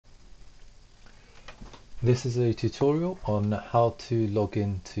This is a tutorial on how to log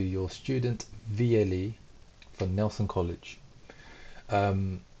in to your student VLE for Nelson College.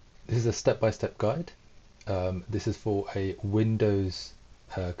 This is a step-by-step guide. This is for a Windows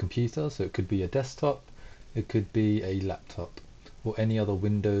computer, so it could be a desktop, it could be a laptop, or any other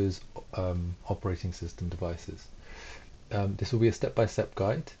Windows operating system devices. This will be a step-by-step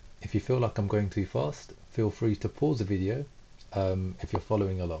guide. If you feel like I'm going too fast, feel free to pause the video if you're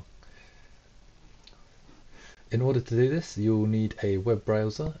following along. In order to do this, you'll need a web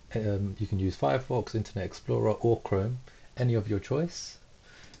browser. You can use Firefox, Internet Explorer, or Chrome, any of your choice.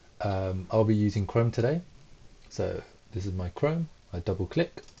 I'll be using Chrome today. So this is my Chrome. I double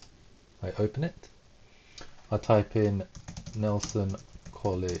click, I open it. I type in Nelson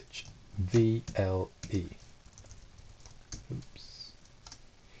College VLE. Oops.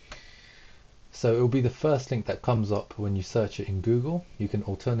 So it will be the first link that comes up when you search it in Google. You can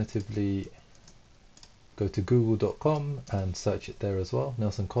alternatively go to google.com and search it there as well,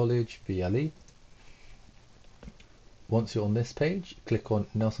 Nelson College VLE. Once you're on this page, click on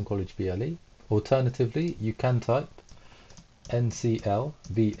Nelson College VLE. Alternatively, you can type NCLVLE.co.uk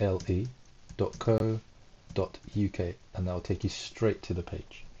and that will take you straight to the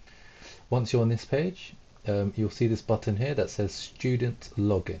page. Once you're on this page, you'll see this button here that says Student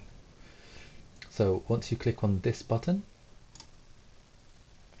Login. So once you click on this button,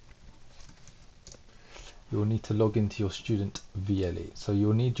 you'll need to log into your student VLE. So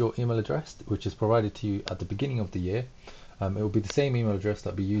you'll need your email address, which is provided to you at the beginning of the year. It will be the same email address that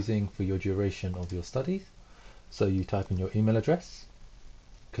you'll be using for your duration of your studies. So you type in your email address,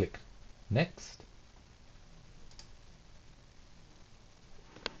 click next.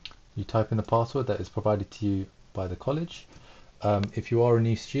 You type in the password that is provided to you by the college. If you are a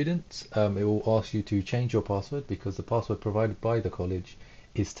new student, it will ask you to change your password because the password provided by the college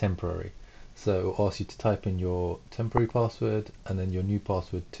is temporary. So it will ask you to type in your temporary password and then your new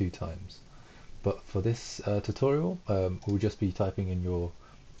password 2 times. But for this tutorial, we'll just be typing in your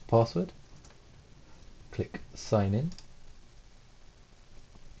password. Click sign in.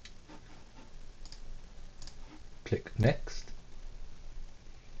 Click next.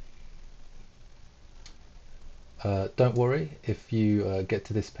 Don't worry, if you get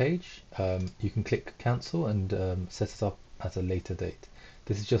to this page, you can click cancel and set it up at a later date.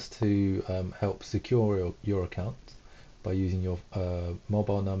 This is just to help secure your account by using your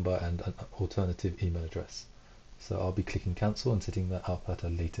mobile number and an alternative email address. So I'll be clicking cancel and setting that up at a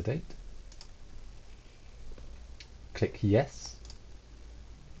later date. Click yes.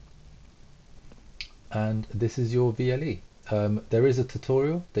 And this is your VLE. There is a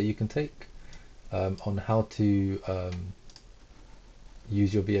tutorial that you can take on how to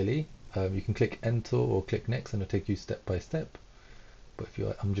use your VLE. You can click enter or click next and it'll take you step by step. But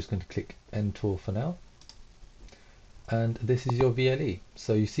I'm just going to click enter for now. And this is your VLE.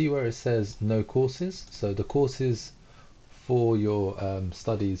 So you see where it says no courses. So the courses for your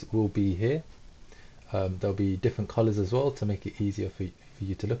studies will be here. There'll be different colors as well to make it easier for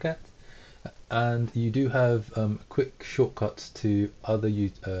you to look at. And you do have quick shortcuts to other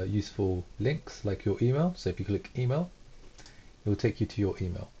useful links like your email. So if you click email, it will take you to your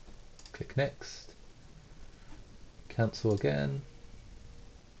email. Click next, cancel again,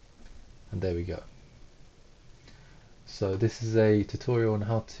 and there we go. So this is a tutorial on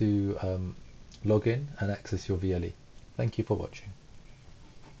how to log in and access your VLE. Thank you for watching.